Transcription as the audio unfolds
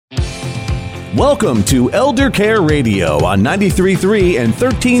Welcome to Elder Care Radio on 93.3 and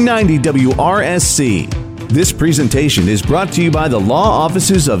 1390 WRSC. This presentation is brought to you by the law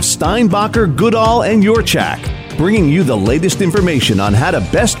offices of Steinbacher, Goodall, and Yorchak, bringing you the latest information on how to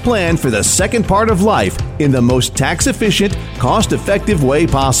best plan for the second part of life in the most tax-efficient, cost-effective way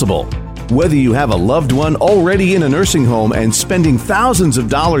possible. Whether you have a loved one already in a nursing home and spending thousands of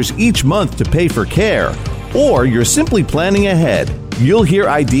dollars each month to pay for care, or you're simply planning ahead, you'll hear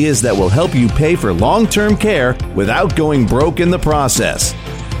ideas that will help you pay for long-term care without going broke in the process.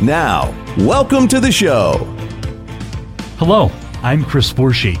 Now, welcome to the show. Hello, I'm Chris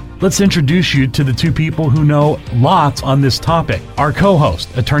Forshee. Let's introduce you to the two people who know lots on this topic. Our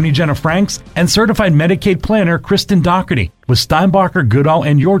co-host, attorney Jenna Franks, and certified Medicaid planner Kristen Doherty with Steinbacher, Goodall,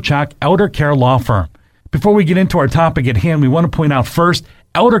 and Yorchak Elder Care Law Firm. Before we get into our topic at hand, we want to point out first,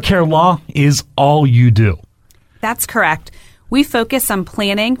 Elder Care Law is all you do. That's correct. We focus on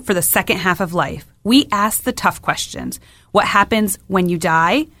planning for the second half of life. We ask the tough questions. What happens when you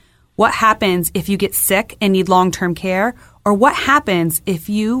die? What happens if you get sick and need long-term care? Or what happens if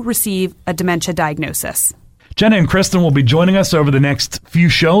you receive a dementia diagnosis? Jenna and Kristen will be joining us over the next few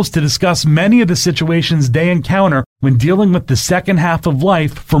shows to discuss many of the situations they encounter when dealing with the second half of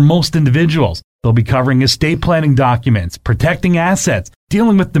life for most individuals. They'll be covering estate planning documents, protecting assets,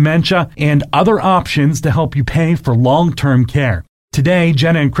 dealing with dementia, and other options to help you pay for long-term care. Today,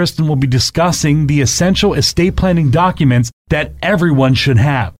 Jenna and Kristen will be discussing the essential estate planning documents that everyone should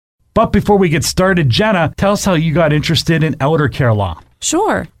have. But before we get started, Jenna, tell us how you got interested in elder care law.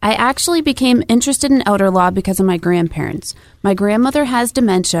 Sure. I actually became interested in elder law because of my grandparents. My grandmother has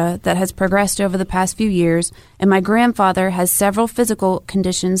dementia that has progressed over the past few years, and my grandfather has several physical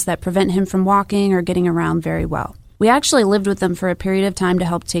conditions that prevent him from walking or getting around very well. We actually lived with them for a period of time to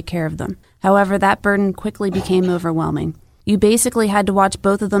help take care of them. However, that burden quickly became overwhelming. You basically had to watch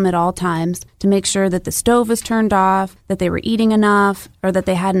both of them at all times to make sure that the stove was turned off, that they were eating enough, or that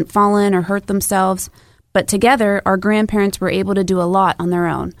they hadn't fallen or hurt themselves. But together, our grandparents were able to do a lot on their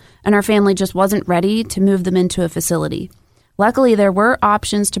own, and our family just wasn't ready to move them into a facility. Luckily, there were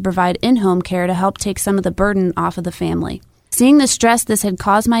options to provide in-home care to help take some of the burden off of the family. Seeing the stress this had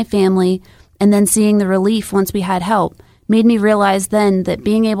caused my family, and then seeing the relief once we had help, made me realize then that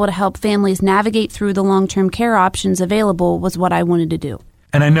being able to help families navigate through the long-term care options available was what I wanted to do.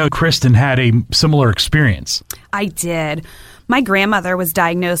 And I know Kristen had a similar experience. I did. My grandmother was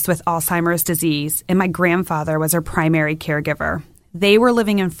diagnosed with Alzheimer's disease, and my grandfather was her primary caregiver. They were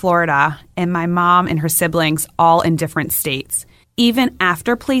living in Florida, and my mom and her siblings all in different states. Even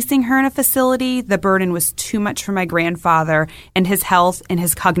after placing her in a facility, the burden was too much for my grandfather, and his health and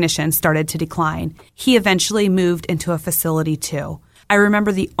his cognition started to decline. He eventually moved into a facility too. I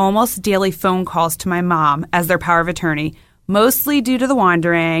remember the almost daily phone calls to my mom as their power of attorney, mostly due to the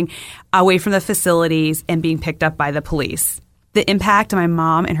wandering away from the facilities and being picked up by the police. The impact on my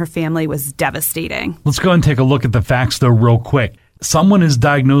mom and her family was devastating. Let's go and take a look at the facts, though, real quick. Someone is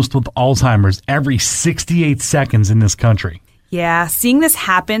diagnosed with Alzheimer's every 68 seconds in this country. Yeah, seeing this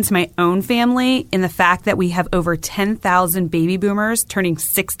happen to my own family and the fact that we have over 10,000 baby boomers turning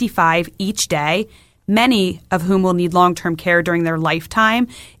 65 each day, many of whom will need long-term care during their lifetime,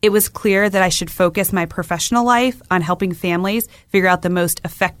 it was clear that I should focus my professional life on helping families figure out the most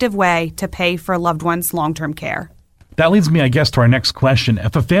effective way to pay for a loved one's long-term care. That leads me, I guess, to our next question.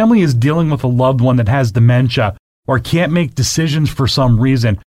 If a family is dealing with a loved one that has dementia or can't make decisions for some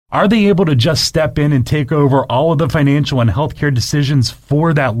reason, are they able to just step in and take over all of the financial and healthcare decisions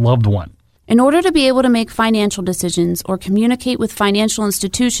for that loved one? In order to be able to make financial decisions or communicate with financial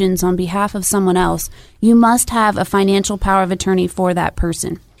institutions on behalf of someone else, you must have a financial power of attorney for that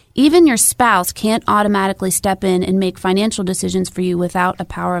person. Even your spouse can't automatically step in and make financial decisions for you without a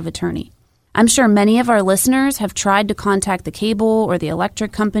power of attorney. I'm sure many of our listeners have tried to contact the cable or the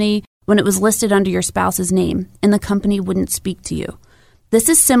electric company when it was listed under your spouse's name, and the company wouldn't speak to you. This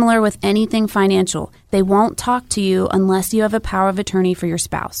is similar with anything financial. They won't talk to you unless you have a power of attorney for your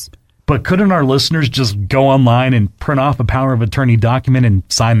spouse. But couldn't our listeners just go online and print off a power of attorney document and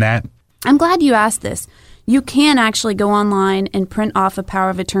sign that? I'm glad you asked this. You can actually go online and print off a power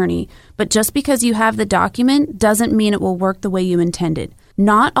of attorney, but just because you have the document doesn't mean it will work the way you intended.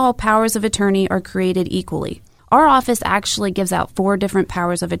 Not all powers of attorney are created equally. Our office actually gives out 4 different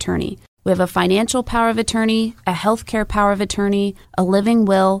powers of attorney. We have a financial power of attorney, a healthcare power of attorney, a living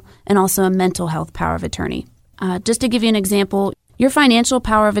will, and also a mental health power of attorney. Just to give you an example, your financial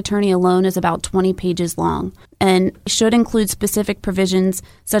power of attorney alone is about 20 pages long and should include specific provisions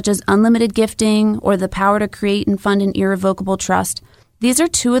such as unlimited gifting or the power to create and fund an irrevocable trust. These are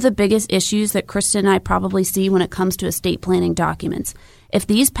 2 of the biggest issues that Kristen and I probably see when it comes to estate planning documents. If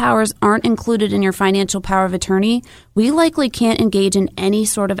these powers aren't included in your financial power of attorney, we likely can't engage in any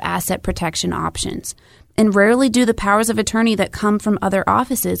sort of asset protection options. And rarely do the powers of attorney that come from other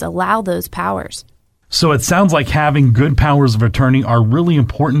offices allow those powers. So it sounds like having good powers of attorney are really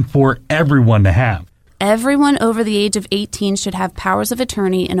important for everyone to have. Everyone over the age of 18 should have powers of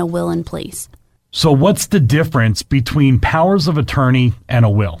attorney and a will in place. So what's the difference between powers of attorney and a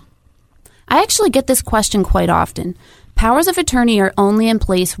will? I actually get this question quite often. Powers of attorney are only in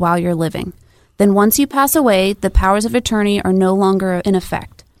place while you're living. Then once you pass away, the powers of attorney are no longer in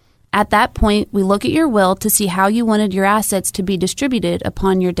effect. At that point, we look at your will to see how you wanted your assets to be distributed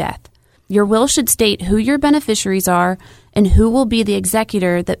upon your death. Your will should state who your beneficiaries are and who will be the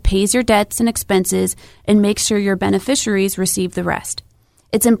executor that pays your debts and expenses and makes sure your beneficiaries receive the rest.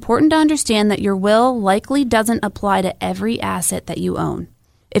 It's important to understand that your will likely doesn't apply to every asset that you own.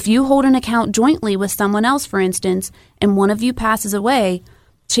 If you hold an account jointly with someone else, for instance, and one of you passes away,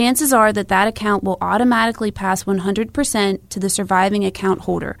 chances are that that account will automatically pass 100% to the surviving account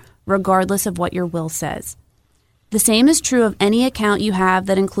holder, regardless of what your will says. The same is true of any account you have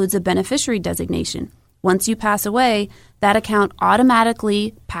that includes a beneficiary designation. Once you pass away, that account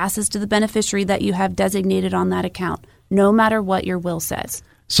automatically passes to the beneficiary that you have designated on that account, no matter what your will says.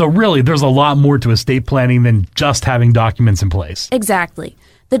 So really, there's a lot more to estate planning than just having documents in place. Exactly.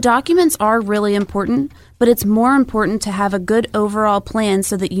 The documents are really important, but it's more important to have a good overall plan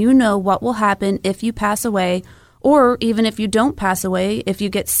so that you know what will happen if you pass away, or even if you don't pass away, if you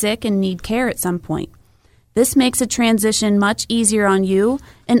get sick and need care at some point. This makes a transition much easier on you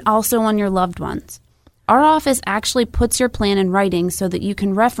and also on your loved ones. Our office actually puts your plan in writing so that you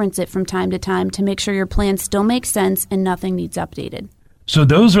can reference it from time to time to make sure your plan still makes sense and nothing needs updated. So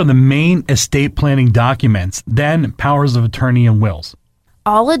those are the main estate planning documents, then powers of attorney and wills.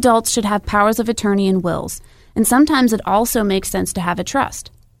 All adults should have powers of attorney and wills, and sometimes it also makes sense to have a trust.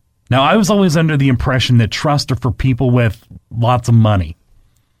 Now, I was always under the impression that trusts are for people with lots of money.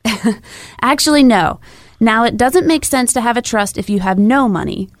 Actually, no. Now, it doesn't make sense to have a trust if you have no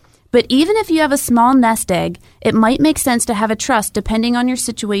money. But even if you have a small nest egg, it might make sense to have a trust depending on your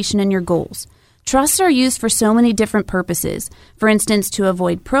situation and your goals. Trusts are used for so many different purposes. For instance, to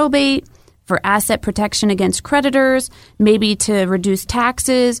avoid probate, for asset protection against creditors, maybe to reduce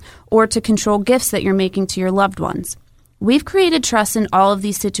taxes, or to control gifts that you're making to your loved ones. We've created trusts in all of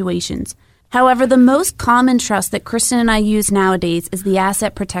these situations. However, the most common trust that Kristen and I use nowadays is the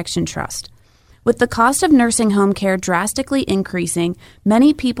Asset Protection Trust. With the cost of nursing home care drastically increasing,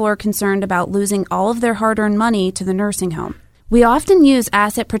 many people are concerned about losing all of their hard-earned money to the nursing home. We often use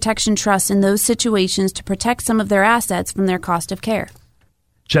asset protection trusts in those situations to protect some of their assets from their cost of care.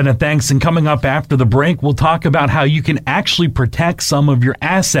 Jenna, thanks. And coming up after the break, we'll talk about how you can actually protect some of your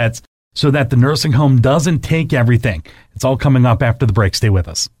assets so that the nursing home doesn't take everything. It's all coming up after the break. Stay with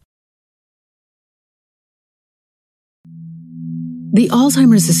us. The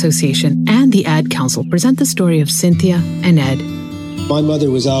Alzheimer's Association and the Ad Council present the story of Cynthia and Ed. My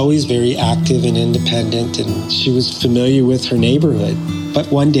mother was always very active and independent, and she was familiar with her neighborhood. But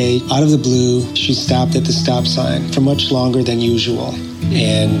one day, out of the blue, she stopped at the stop sign for much longer than usual.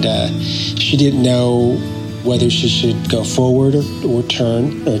 And she didn't know whether she should go forward or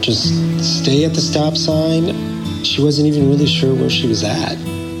turn or just stay at the stop sign. She wasn't even really sure where she was at.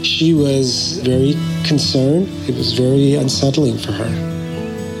 She was very concerned. It was very unsettling for her.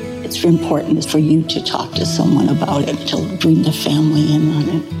 It's important for you to talk to someone about it, to bring the family in on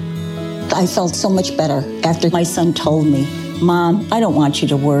it. I felt so much better after my son told me, "Mom, I don't want you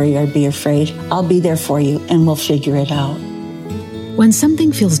to worry or be afraid. I'll be there for you and we'll figure it out." When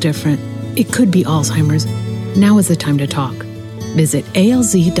something feels different, it could be Alzheimer's. Now is the time to talk. Visit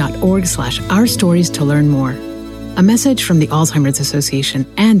alz.org/ourstories to learn more. A message from the Alzheimer's Association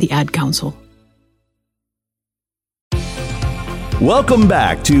and the Ad Council. Welcome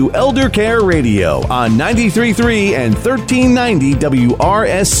back to Elder Care Radio on 93.3 and 1390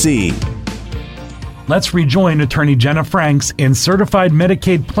 WRSC. Let's rejoin attorney Jenna Franks and certified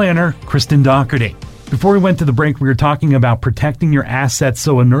Medicaid planner Kristen Doherty. Before we went to the break, we were talking about protecting your assets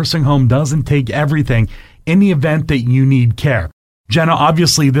so a nursing home doesn't take everything in the event that you need care. Jenna,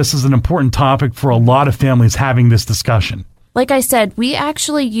 obviously this is an important topic for a lot of families having this discussion. Like I said, we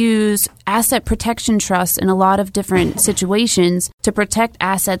actually use asset protection trusts in a lot of different situations to protect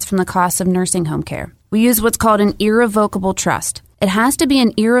assets from the costs of nursing home care. We use what's called an irrevocable trust. It has to be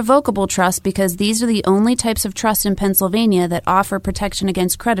an irrevocable trust because these are the only types of trust in Pennsylvania that offer protection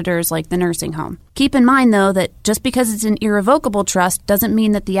against creditors like the nursing home. Keep in mind, though, that just because it's an irrevocable trust doesn't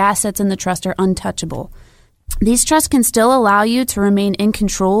mean that the assets in the trust are untouchable. These trusts can still allow you to remain in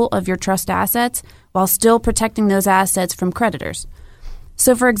control of your trust assets while still protecting those assets from creditors.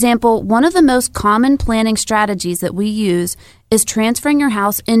 So, for example, one of the most common planning strategies that we use is transferring your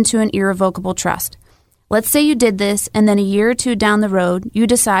house into an irrevocable trust. Let's say you did this, and then a year or two down the road, you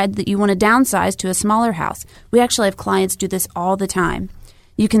decide that you want to downsize to a smaller house. We actually have clients do this all the time.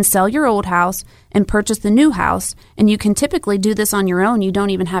 You can sell your old house and purchase the new house, and you can typically do this on your own. You don't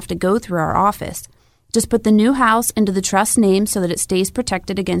even have to go through our office. Just put the new house into the trust name so that it stays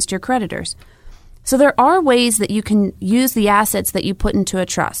protected against your creditors. So there are ways that you can use the assets that you put into a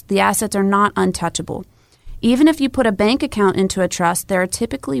trust. The assets are not untouchable. Even if you put a bank account into a trust, there are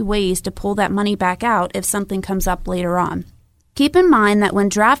typically ways to pull that money back out if something comes up later on. Keep in mind that when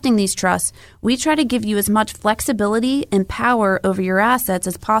drafting these trusts, we try to give you as much flexibility and power over your assets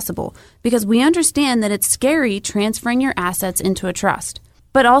as possible because we understand that it's scary transferring your assets into a trust.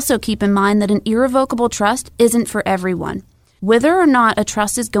 But also keep in mind that an irrevocable trust isn't for everyone. Whether or not a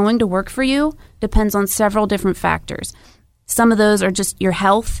trust is going to work for you depends on several different factors. Some of those are just your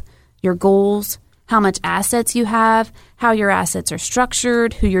health, your goals, how much assets you have, how your assets are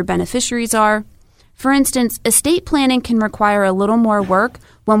structured, who your beneficiaries are. For instance, estate planning can require a little more work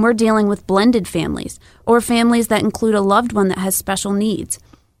when we're dealing with blended families or families that include a loved one that has special needs.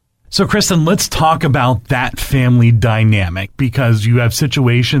 So, Kristen, let's talk about that family dynamic because you have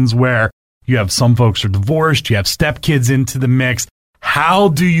situations where you have some folks are divorced, you have stepkids into the mix. How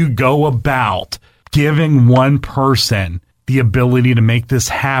do you go about giving one person the ability to make this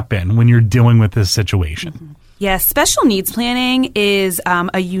happen when you're dealing with this situation? Mm-hmm. Yes, special needs planning is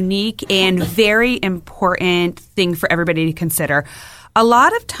a unique and very important thing for everybody to consider. A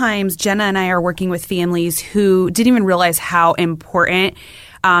lot of times, Jenna and I are working with families who didn't even realize how important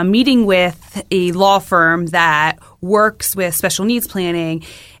meeting with a law firm that works with special needs planning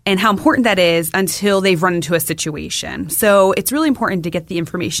and how important that is until they've run into a situation. So it's really important to get the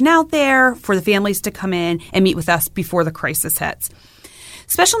information out there for the families to come in and meet with us before the crisis hits.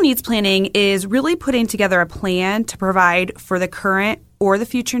 Special needs planning is really putting together a plan to provide for the current or the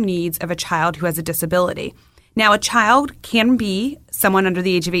future needs of a child who has a disability. Now, a child can be someone under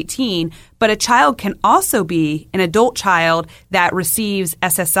the age of 18, but a child can also be an adult child that receives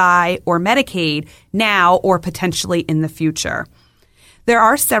SSI or Medicaid now or potentially in the future. There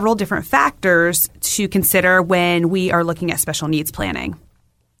are several different factors to consider when we are looking at special needs planning.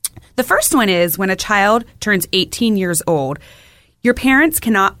 The first one is when a child turns 18 years old, your parents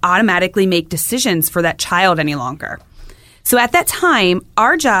cannot automatically make decisions for that child any longer. So at that time,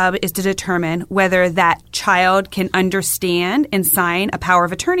 our job is to determine whether that child can understand and sign a power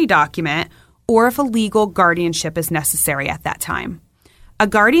of attorney document or if a legal guardianship is necessary at that time. A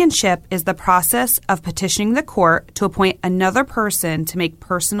guardianship is the process of petitioning the court to appoint another person to make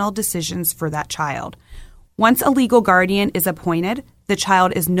personal decisions for that child. Once a legal guardian is appointed, the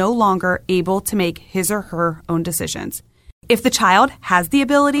child is no longer able to make his or her own decisions. If the child has the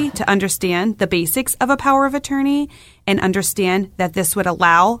ability to understand the basics of a power of attorney and understand that this would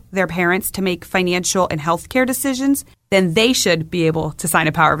allow their parents to make financial and healthcare decisions, then they should be able to sign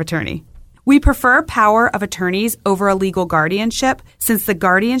a power of attorney. We prefer power of attorneys over a legal guardianship since the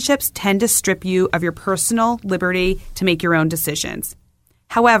guardianships tend to strip you of your personal liberty to make your own decisions.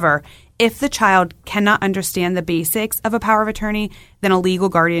 However, if the child cannot understand the basics of a power of attorney, then a legal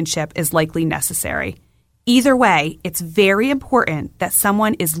guardianship is likely necessary. Either way, it's very important that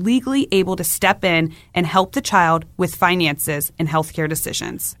someone is legally able to step in and help the child with finances and healthcare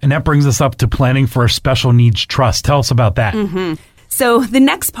decisions. And that brings us up to planning for a special needs trust. Tell us about that. Mm-hmm. So the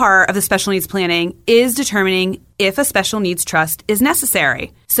next part of the special needs planning is determining if a special needs trust is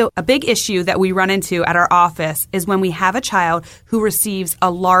necessary. So a big issue that we run into at our office is when we have a child who receives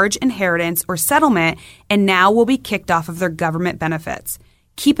a large inheritance or settlement and now will be kicked off of their government benefits.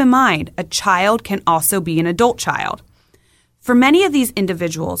 Keep in mind, a child can also be an adult child. For many of these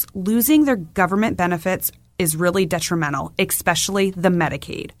individuals, losing their government benefits is really detrimental, especially the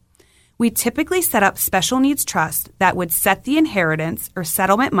Medicaid. We typically set up special needs trusts that would set the inheritance or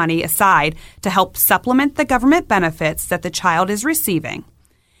settlement money aside to help supplement the government benefits that the child is receiving.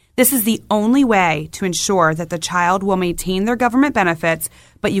 This is the only way to ensure that the child will maintain their government benefits,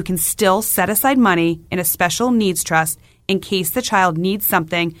 but you can still set aside money in a special needs trust in case the child needs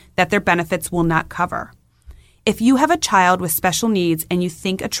something that their benefits will not cover. If you have a child with special needs and you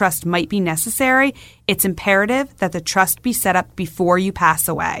think a trust might be necessary, it's imperative that the trust be set up before you pass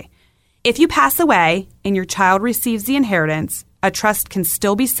away. If you pass away and your child receives the inheritance, a trust can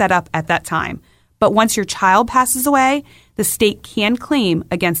still be set up at that time. But once your child passes away, the state can claim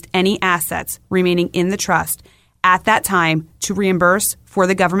against any assets remaining in the trust at that time to reimburse for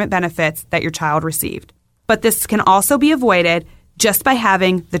the government benefits that your child received. But this can also be avoided just by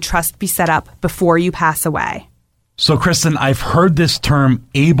having the trust be set up before you pass away. So, Kristen, I've heard this term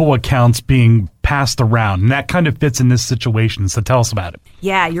ABLE accounts being passed around, and that kind of fits in this situation. So tell us about it.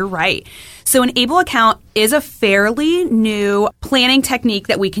 Yeah, you're right. So an ABLE account is a fairly new planning technique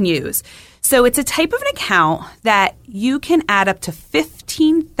that we can use. So it's a type of an account that you can add up to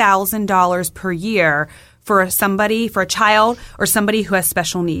 $15,000 per year for a child or somebody who has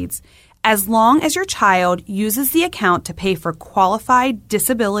special needs. As long as your child uses the account to pay for qualified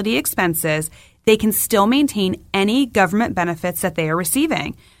disability expenses, they can still maintain any government benefits that they are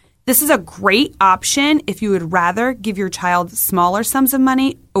receiving. This is a great option if you would rather give your child smaller sums of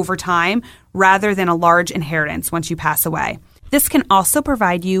money over time rather than a large inheritance once you pass away. This can also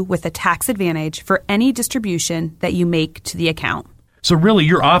provide you with a tax advantage for any distribution that you make to the account. So really,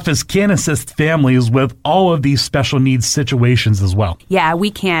 your office can assist families with all of these special needs situations as well. Yeah,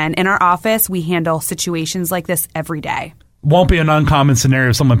 we can. In our office, we handle situations like this every day. Won't be an uncommon scenario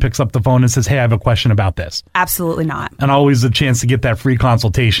if someone picks up the phone and says, hey, I have a question about this. Absolutely not. And always a chance to get that free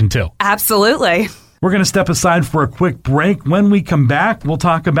consultation too. Absolutely. We're going to step aside for a quick break. When we come back, we'll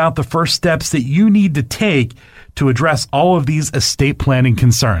talk about the first steps that you need to take to address all of these estate planning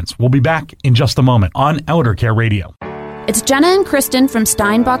concerns. We'll be back in just a moment on Elder Care Radio. It's Jenna and Kristen from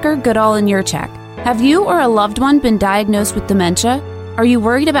Steinbacher, Goodall, and Yurchak. Have you or a loved one been diagnosed with dementia? Are you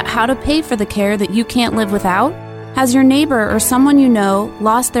worried about how to pay for the care that you can't live without? Has your neighbor or someone you know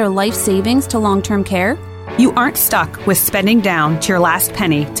lost their life savings to long-term care? You aren't stuck with spending down to your last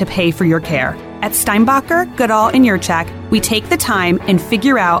penny to pay for your care. At Steinbacher, Goodall, and Yurchak, we take the time and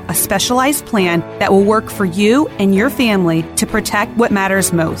figure out a specialized plan that will work for you and your family to protect what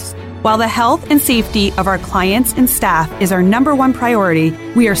matters most. While the health and safety of our clients and staff is our number one priority,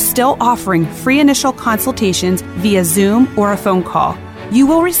 we are still offering free initial consultations via Zoom or a phone call. You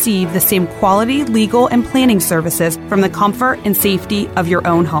will receive the same quality legal and planning services from the comfort and safety of your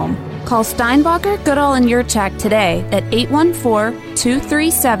own home. Call Steinbacher, Goodall, and Yurchak today at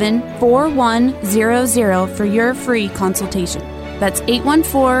 814-237-4100 for your free consultation. That's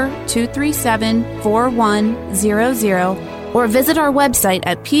 814-237-4100 or visit our website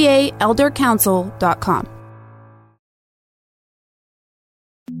at paeldercouncil.com.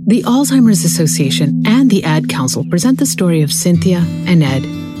 The Alzheimer's Association and the Ad Council present the story of Cynthia and Ed.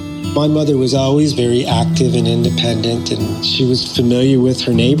 My mother was always very active and independent, and she was familiar with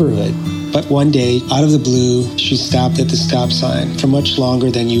her neighborhood. But one day, out of the blue, she stopped at the stop sign for much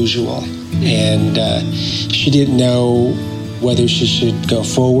longer than usual. And she didn't know whether she should go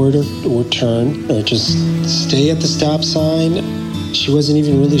forward or turn or just stay at the stop sign. She wasn't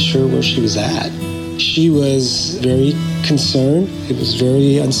even really sure where she was at. She was very concerned. It was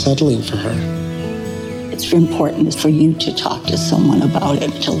very unsettling for her. It's important for you to talk to someone about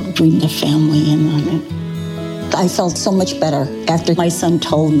it, to bring the family in on it. I felt so much better after my son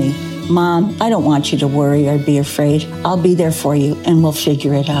told me, Mom, I don't want you to worry or be afraid. I'll be there for you and we'll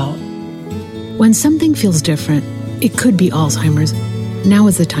figure it out. When something feels different, it could be Alzheimer's. Now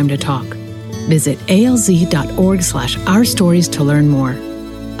is the time to talk. Visit alz.org/ourstories to learn more.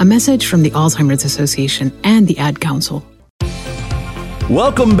 A message from the Alzheimer's Association and the Ad Council.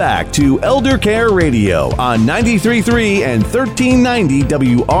 Welcome back to Elder Care Radio on 93.3 and 1390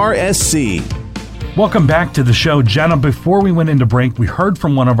 WRSC. Welcome back to the show. Jenna, before we went into break, we heard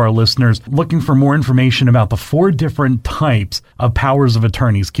from one of our listeners looking for more information about the 4 different types of powers of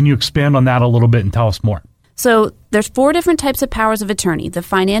attorneys. Can you expand on that a little bit and tell us more? So there's 4 different types of powers of attorney: the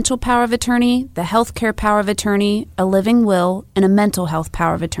financial power of attorney, the healthcare power of attorney, a living will, and a mental health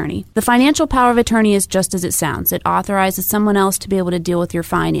power of attorney. The financial power of attorney is just as it sounds. It authorizes someone else to be able to deal with your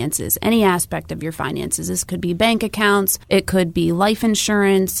finances, any aspect of your finances. This could be bank accounts, it could be life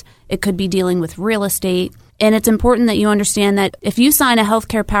insurance, it could be dealing with real estate. And it's important that you understand that if you sign a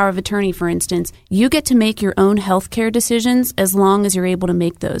healthcare power of attorney, for instance, you get to make your own healthcare decisions as long as you're able to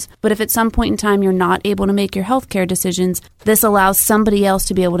make those. But if at some point in time you're not able to make your healthcare decisions, this allows somebody else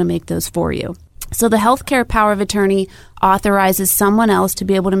to be able to make those for you. So the healthcare power of attorney authorizes someone else to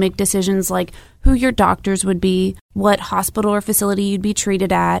be able to make decisions like who your doctors would be, what hospital or facility you'd be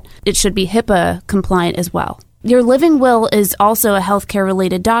treated at. It should be HIPAA compliant as well. Your living will is also a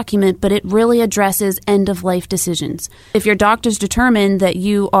healthcare-related document, but it really addresses end-of-life decisions. If your doctors determine that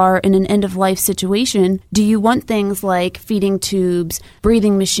you are in an end-of-life situation, do you want things like feeding tubes,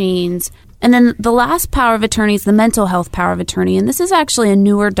 breathing machines? And then the last power of attorney is the mental health power of attorney, and this is actually a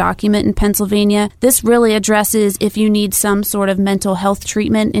newer document in Pennsylvania. This really addresses if you need some sort of mental health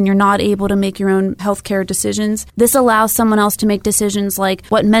treatment and you're not able to make your own healthcare decisions. This allows someone else to make decisions like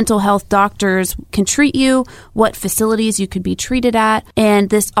what mental health doctors can treat you, what facilities you could be treated at, and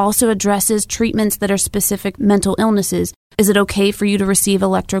this also addresses treatments that are specific mental illnesses. Is it okay for you to receive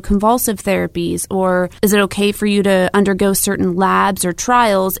electroconvulsive therapies? Or is it okay for you to undergo certain labs or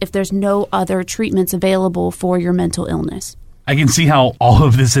trials if there's no other treatments available for your mental illness? I can see how all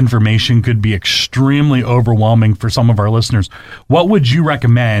of this information could be extremely overwhelming for some of our listeners. What would you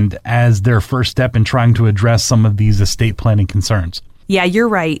recommend as their first step in trying to address some of these estate planning concerns? Yeah, you're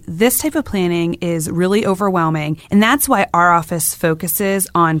right. This type of planning is really overwhelming, and that's why our office focuses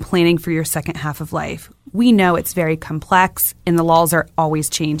on planning for your second half of life. We know it's very complex, and the laws are always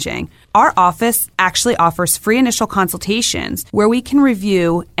changing. Our office actually offers free initial consultations where we can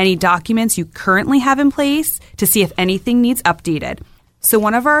review any documents you currently have in place to see if anything needs updated. So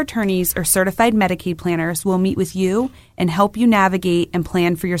one of our attorneys or certified Medicaid planners will meet with you and help you navigate and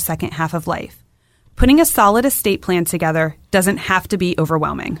plan for your second half of life. Putting a solid estate plan together doesn't have to be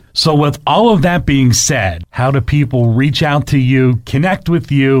overwhelming. So with all of that being said, how do people reach out to you, connect with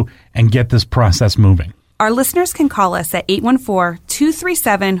you, and get this process moving? Our listeners can call us at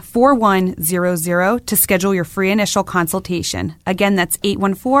 814-237-4100 to schedule your free initial consultation. Again, that's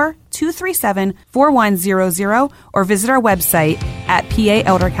 814-237-4100, or visit our website at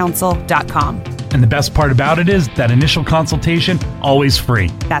paeldercouncil.com. And the best part about it is that initial consultation, always free.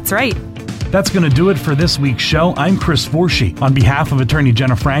 That's right. That's going to do it for this week's show. I'm Chris Forshee. On behalf of Attorney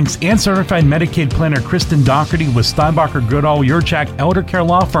Jenna Franks and Certified Medicaid Planner Kristen Doherty with Steinbacher Goodall Yurchak Elder Care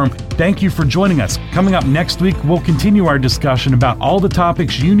Law Firm, thank you for joining us. Coming up next week, we'll continue our discussion about all the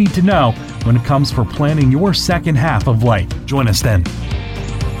topics you need to know when it comes for planning your second half of life. Join us then.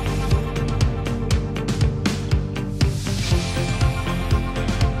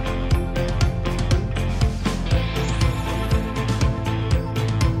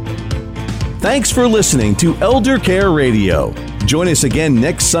 Thanks for listening to Elder Care Radio. Join us again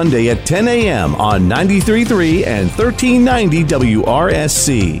next Sunday at 10 a.m. on 93.3 and 1390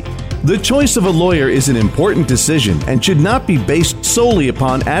 WRSC. The choice of a lawyer is an important decision and should not be based solely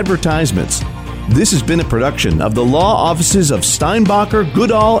upon advertisements. This has been a production of the law offices of Steinbacher,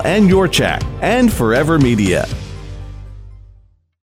 Goodall, and Yurchak, and Forever Media.